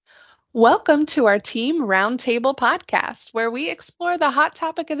Welcome to our Team Roundtable podcast, where we explore the hot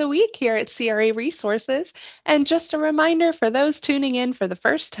topic of the week here at CRA Resources. And just a reminder for those tuning in for the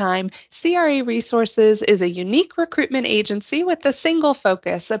first time, CRA Resources is a unique recruitment agency with the single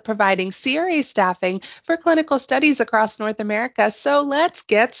focus of providing CRA staffing for clinical studies across North America. So let's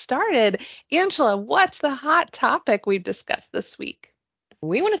get started. Angela, what's the hot topic we've discussed this week?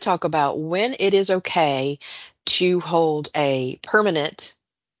 We want to talk about when it is okay to hold a permanent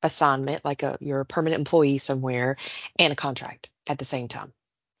assignment, like you're a permanent employee somewhere, and a contract at the same time.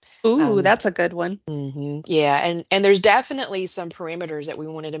 Ooh, Um, that's a good one. yeah, and there's definitely some parameters that we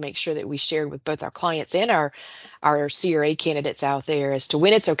wanted to make sure that we shared with both our clients and our CRA candidates out there as to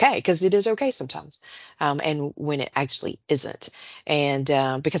when it's okay, because it is okay sometimes, and when it actually isn't. And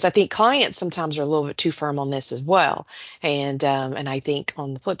because I think clients sometimes are a little bit too firm on this as well, and I think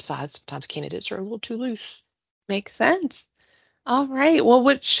on the flip side, sometimes candidates are a little too loose. Makes sense. All right. Well,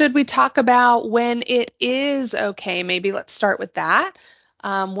 what should we talk about when it is okay? Maybe let's start with that.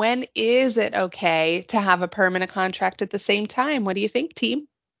 When is it okay to have a permanent contract at the same time? What do you think, team?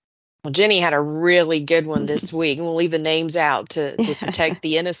 Well, Jenny had a really good one this week, and we'll leave the names out to protect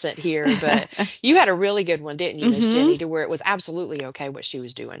the innocent here. But you had a really good one, didn't you, Miss hmm Jenny, to where it was absolutely okay what she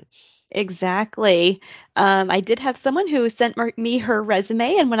was doing. Exactly. I did have someone who sent me her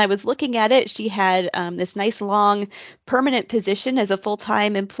resume, and when I was looking at it, she had this nice long permanent position as a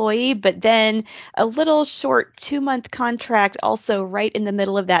full-time employee, but then a little short 2-month contract also right in the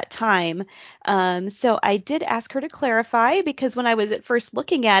middle of that time. So I did ask her to clarify because when I was at first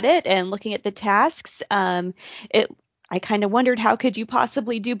looking at it and looking at the tasks, it I kind of wondered how could you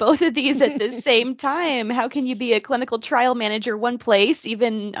possibly do both of these at the same time? How can you be a clinical trial manager one place,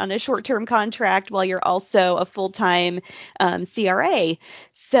 even on a short-term contract, while you're also a full-time CRA?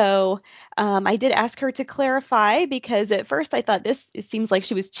 So I did ask her to clarify because at first I thought it seems like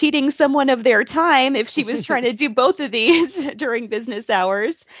she was cheating someone of their time if she was trying to do both of these during business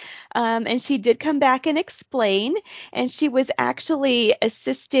hours. And she did come back and explain, and she was actually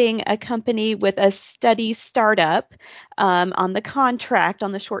assisting a company with a study startup on the contract,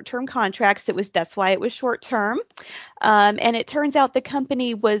 on the short-term contracts. That's why it was short-term. And it turns out the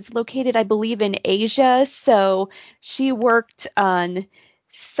company was located, I believe, in Asia. So she worked on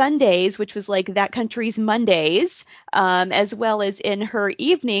Sundays, which was like that country's Mondays, as well as in her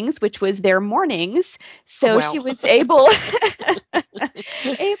evenings, which was their mornings. So Well, she was able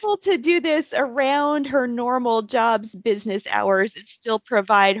able to do this around her normal job's business hours and still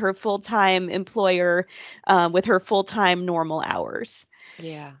provide her full-time employer with her full-time normal hours,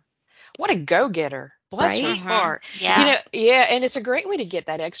 yeah. What a go-getter. Bless her right? heart. Yeah. Yeah, and it's a great way to get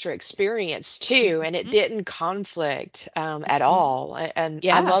that extra experience too, and it Mhm. didn't conflict at Mhm. all. And I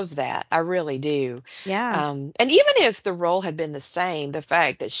Yeah. love that. I really do. Yeah. And even if the role had been the same, the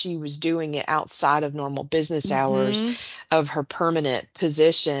fact that she was doing it outside of normal business hours Mhm. of her permanent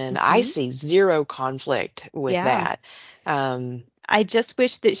position, I Mhm. see zero conflict with Yeah. that. Um, I just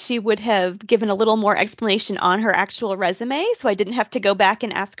wish that she would have given a little more explanation on her actual resume so I didn't have to go back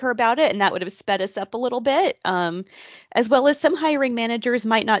and ask her about it, and that would have sped us up a little bit. As well as some hiring managers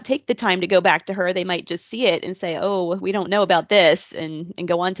might not take the time to go back to her. They might just see it and say, oh, we don't know about this, and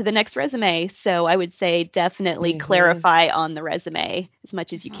go on to the next resume. So I would say definitely mhm. clarify on the resume as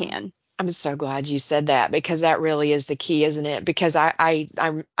much as you Mhm. can. I'm so glad you said that because that really is the key, isn't it? Because I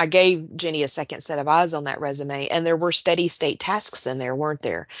gave Jenny a second set of eyes on that resume, and there were steady state tasks in there, weren't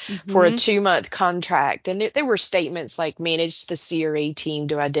there, for a Mm-hmm. 2-month contract, and there were statements like manage the CRA team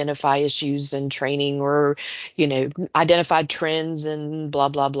to identify issues and training, or identify trends and blah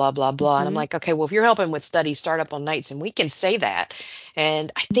blah blah blah blah. And I'm Mm-hmm. like, okay, well, if you're helping with study startup on nights, and we can say that.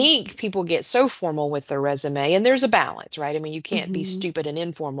 And I think people get so formal with their resume, and there's a balance, right? I mean, you can't be Mm-hmm. stupid and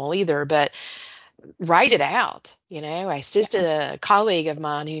informal either, but write it out. I assisted Yeah. a colleague of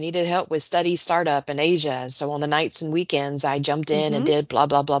mine who needed help with study startup in Asia. So on the nights and weekends, I jumped in and Mm-hmm. did blah,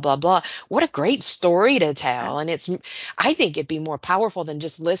 blah, blah, blah, blah. What a great story to Yeah. tell. And I think it'd be more powerful than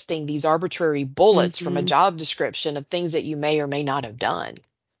just listing these arbitrary bullets from a Mm-hmm. job description of things that you may or may not have done.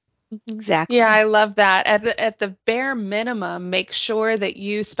 Yeah, Exactly. I love that. At the bare minimum, make sure that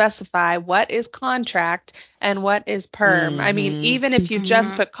you specify what is contract and what is perm. I mean, Mm-hmm. even if you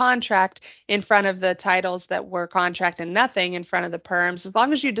just Mm-hmm. put contract in front of the titles that were contract and nothing in front of the perms, as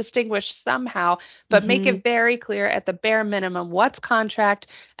long as you distinguish somehow, but make Mm-hmm. it very clear at the bare minimum what's contract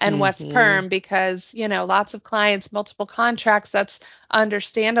and what's Mm-hmm. perm, because, lots of clients, multiple contracts, that's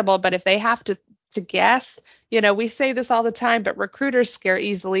understandable. But if they have to guess, we say this all the time, but recruiters scare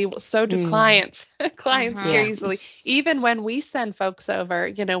easily. Well, so do Mm-hmm. clients. Clients scare Mm-hmm. Yeah. easily. Even when we send folks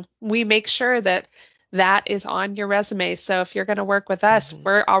over, we make sure that that is on your resume. So if you're going to work with us, Hmm.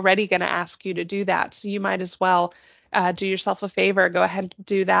 we're already going to ask you to do that. So you might as well do yourself a favor, go ahead and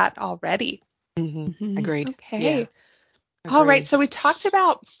do that already. Hmm. Hmm. Agreed. Yeah, Okay. All right, agreed. so we talked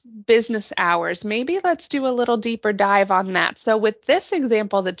about business hours. Maybe let's do a little deeper dive on that. So, with this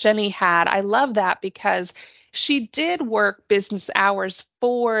example that Jenny had, I love that because she did work business hours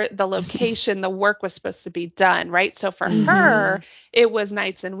for the location the work was supposed to be done, right? So, for Hmm. her, Hmm. it was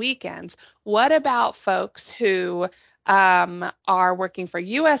nights and weekends. What about folks who are working for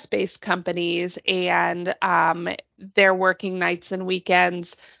US based companies and they're working nights and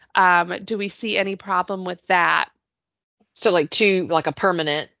weekends? Do we see any problem with that? So like a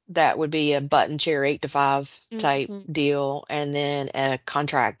permanent, that would be a button chair 8 to 5 type Mhm. deal, and then a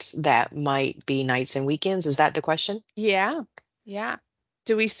contract that might be nights and weekends. Is that the question? Yeah, yeah.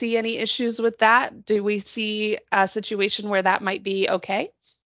 Do we see any issues with that? Do we see a situation where that might be okay?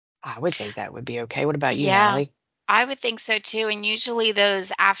 I would think that would be okay. What about you, Yeah, Natalie? I would think so too. And usually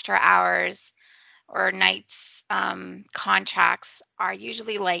those after hours or nights contracts are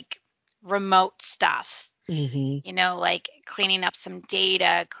usually like remote stuff, Hmm. like cleaning up some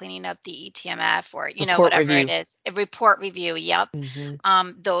data, cleaning up the ETMF or, Report whatever it review. is, a report review. Yep. Hmm.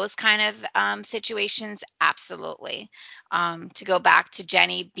 Those kind of situations, absolutely. To go back to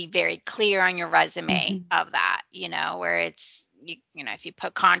Jenny, be very clear on your resume Hmm. of that, where it's, if you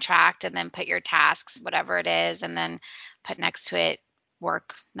put contract and then put your tasks, whatever it is, and then put next to it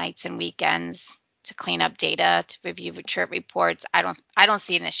work nights and weekends to clean up data, to review trip reports. I don't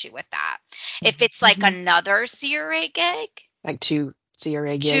see an issue with that. If it's like Hmm. another CRA gig, Like 2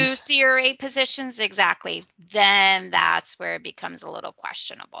 CRA two gigs. CRA positions exactly, then that's where it becomes a little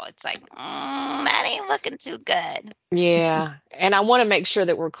questionable. It's like, that ain't looking too good. Yeah. And I want to make sure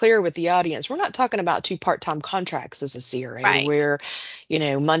that we're clear with the audience. We're not talking about two part-time contracts as a CRA Right. where,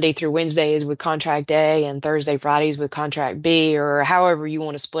 Monday through Wednesday is with contract A and Thursday, Fridays with contract B, or however you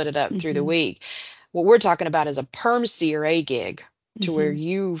want to split it up through the Hmm. week. What we're talking about is a perm CRA gig to where Hmm.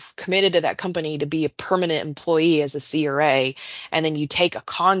 you've committed to that company to be a permanent employee as a CRA, and then you take a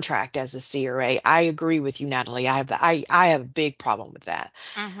contract as a CRA. I agree with you, Natalie. I have a big problem with that.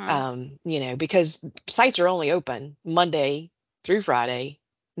 Mm-hmm. Because sites are only open Monday through Friday,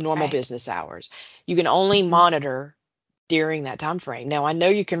 normal Right. business hours. You can only Hmm. monitor during that time frame. Now, I know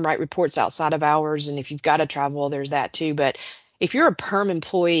you can write reports outside of hours, and if you've got to travel, there's that too. But if you're a perm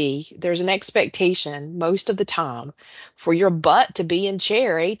employee, there's an expectation most of the time for your butt to be in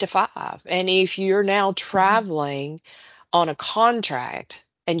chair 8 to 5. And if you're now Hmm. traveling on a contract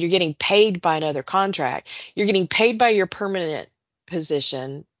and you're getting paid by another contract, you're getting paid by your permanent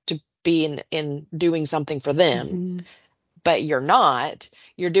position to be in doing something for them, Hmm. but you're not.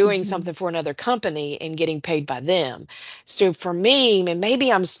 You're doing Hmm. something for another company and getting paid by them. So for me, and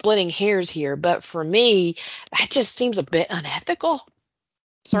maybe I'm splitting hairs here, but for me, that just seems a bit unethical.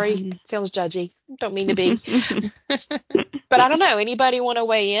 Sorry, Hmm. sounds judgy. Don't mean to be. But I don't know. Anybody want to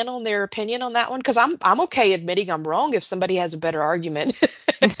weigh in on their opinion on that one? Because I'm okay admitting I'm wrong if somebody has a better argument.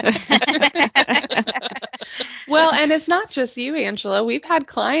 Well, and it's not just you, Angela. We've had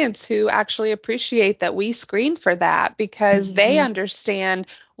clients who actually appreciate that we screen for that because they Hmm. understand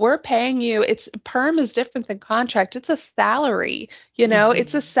we're paying you. It's perm is different than contract. It's a salary,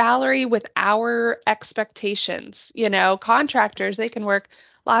 it's a Mhm. salary with our expectations. Contractors, they can work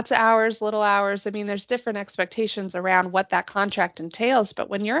lots of hours, little hours. I mean, there's different expectations around what that contract entails. But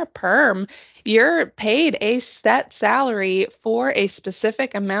when you're a perm, you're paid a set salary for a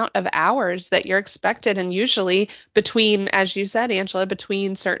specific amount of hours that you're expected, and usually between, as you said, Angela,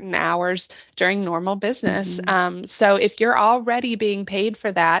 between certain hours during normal business. Hmm. So if you're already being paid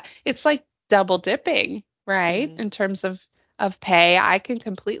for that, it's like double dipping, right? Mhm. In terms of pay, I can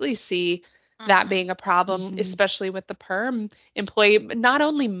completely see that Mm-hmm. being a problem, Hmm. especially with the perm employee, not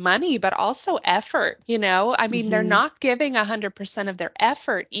only money, but also effort. I mean, they're Hmm. not giving 100% of their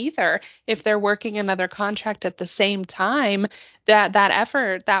effort either if they're working another contract at the same time, that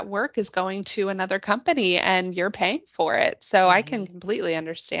effort, that work is going to another company and you're paying for it. So I can Mhm. completely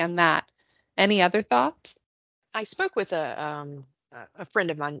understand that. Any other thoughts? I spoke with a friend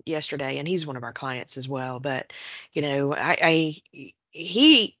of mine yesterday, and he's one of our clients as well. But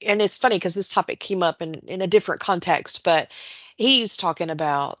he, and it's funny because this topic came up in a different context, but he's talking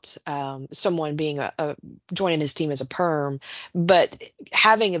about someone being a joining his team as a perm, but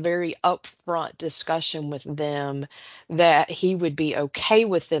having a very upfront discussion with them that he would be okay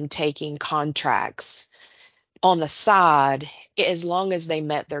with them taking contracts on the side as long as they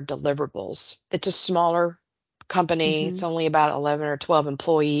met their deliverables. It's a smaller company. It's only about 11 or 12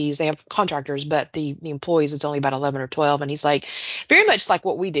 employees. They have contractors, but the employees, it's only about 11 or 12. And he's like, very much like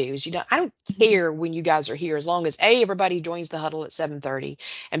what we do is, I don't care when you guys are here, as long as A, everybody joins the huddle at 7:30,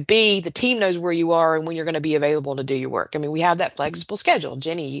 and B, the team knows where you are and when you're going to be available to do your work. I mean, we have that flexible schedule.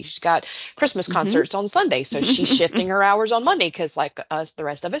 Jenny, she's got Christmas concerts on Sunday, so she's shifting her hours on Monday because, like us, the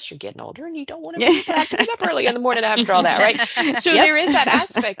rest of us, you're getting older and you don't want to have to get up early in the morning after all that, right? So there is that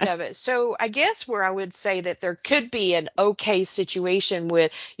aspect of it. So I guess where I would say that there could be an okay situation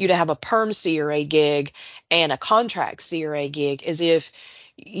with you to have a perm CRA gig and a contract CRA gig is if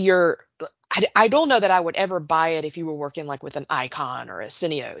you're I don't know that I would ever buy it if you were working like with an Icon or a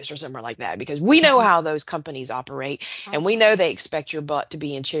Cineos or somewhere like that, because we know how those companies operate, and we know they expect your butt to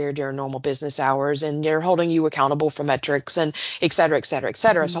be in chair during normal business hours, and they're holding you accountable for metrics and et cetera, et cetera, et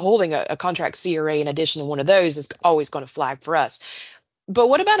cetera. So holding a contract CRA in addition to one of those is always going to flag for us. But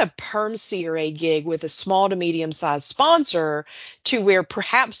what about a perm CRA gig with a small to medium sized sponsor to where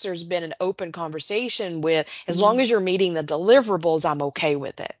perhaps there's been an open conversation with, as long as you're meeting the deliverables, I'm okay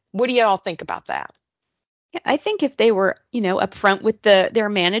with it. What do y'all think about that? Yeah, I think if they were, upfront with their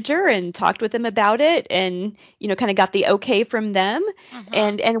manager and talked with them about it and, kind of got the okay from them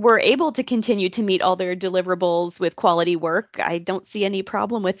and were able to continue to meet all their deliverables with quality work, I don't see any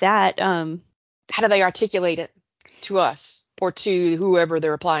problem with that. How do they articulate it to us or to whoever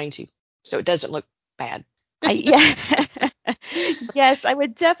they're applying to so it doesn't look bad? Yeah. Yes, I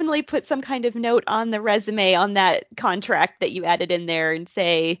would definitely put some kind of note on the resume on that contract that you added in there and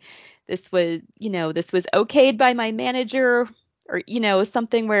say this was okayed by my manager, or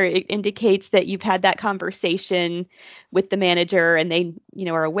something where it indicates that you've had that conversation with the manager and they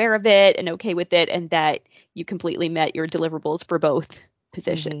are aware of it and okay with it, and that you completely met your deliverables for both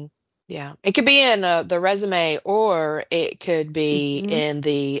positions. Yeah, it could be in the resume, or it could be in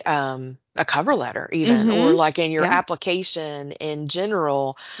the a cover letter even, or like in your Yeah. application in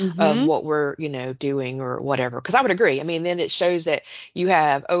general of what we're doing or whatever. Because I would agree. I mean, then it shows that you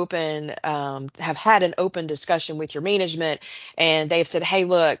have have had an open discussion with your management, and they've said, hey,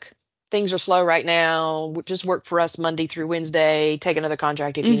 look, things are slow right now. Just work for us Monday through Wednesday. Take another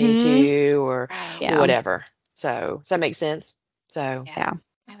contract if you need to, or Yeah. whatever. So does that make sense? So Yeah.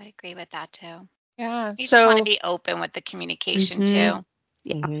 I would agree with that too. Yeah. You just want to So be open with the communication too.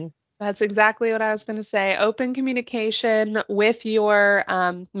 Yeah. that's exactly what I was going to say. Open communication with your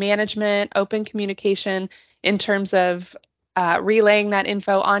management, open communication in terms of relaying that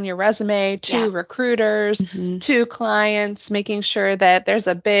info on your resume to Yes. recruiters, to clients, making sure that there's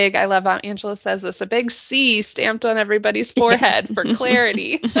I love how Angela says this, a big C stamped on everybody's forehead for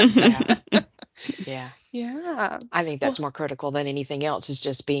clarity. yeah. Yeah. Yeah. I think Well, that's more critical than anything else, is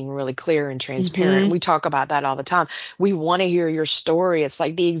just being really clear and transparent. We talk about that all the time. We want to hear your story. It's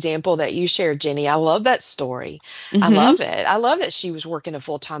like the example that you shared, Jenny. I love that story. I love it. I love that she was working a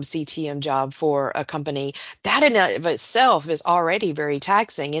full-time CTM job for a company. That in and of itself is already very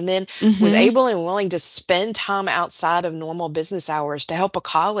taxing. And then was able and willing to spend time outside of normal business hours to help a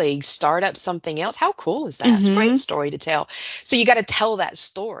colleague start up something else. How cool is that? It's a great story to tell. So you got to tell that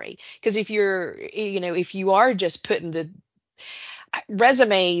story, because if if you are just putting the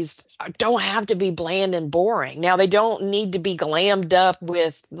resumes, don't have to be bland and boring. Now, they don't need to be glammed up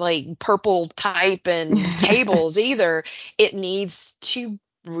with like purple type and tables either. It needs to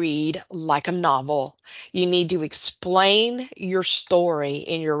read like a novel. You need to explain your story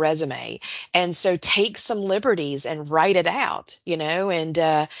in your resume. And so take some liberties and write it out,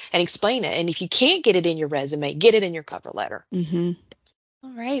 and explain it. And if you can't get it in your resume, get it in your cover letter.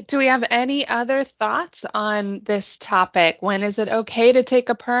 all right. Do we have any other thoughts on this topic? When is it okay to take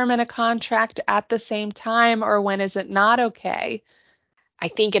a perm and a contract at the same time, or when is it not okay? I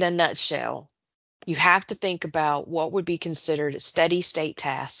think in a nutshell, you have to think about what would be considered steady state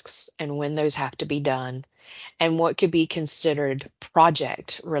tasks and when those have to be done, and what could be considered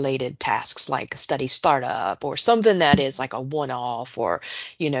project related tasks like a study startup or something that is like a one-off, or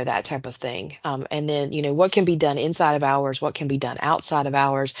that type of thing. And then what can be done inside of hours, what can be done outside of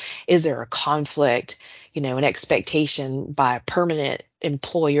hours. Is there a conflict, an expectation by a permanent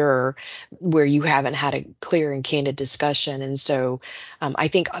employer where you haven't had a clear and candid discussion? And so I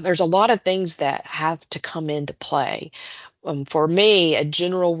think there's a lot of things that have to come into play. For me, a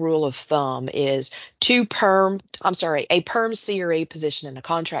general rule of thumb is a perm CRA position and a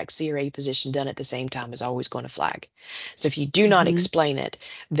contract CRA position done at the same time is always going to flag. So if you do not explain it,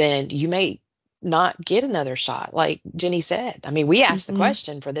 then you may not get another shot. Like Jenny said, I mean, we asked the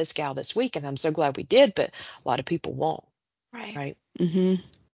question for this gal this week, and I'm so glad we did, but a lot of people won't. Right. Right.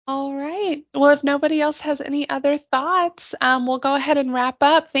 All right. Well, if nobody else has any other thoughts, we'll go ahead and wrap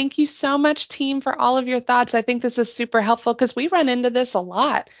up. Thank you so much, team, for all of your thoughts. I think this is super helpful because we run into this a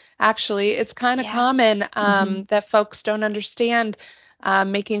lot. Actually, it's kind of Yeah. common Mhm. that folks don't understand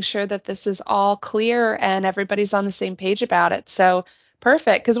making sure that this is all clear and everybody's on the same page about it. So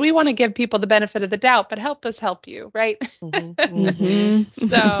perfect, because we want to give people the benefit of the doubt, but help us help you, right? Hmm. Hmm. Mhm.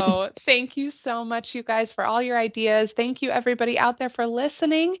 So, thank you so much, you guys, for all your ideas. Thank you, everybody out there, for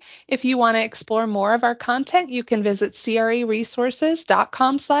listening. If you want to explore more of our content, you can visit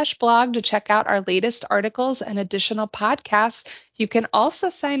creresources.com/blog to check out our latest articles and additional podcasts. You can also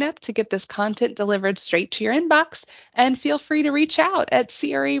sign up to get this content delivered straight to your inbox. And feel free to reach out at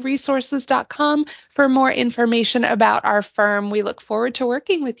creresources.com for more information about our firm. We look forward to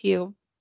working with you.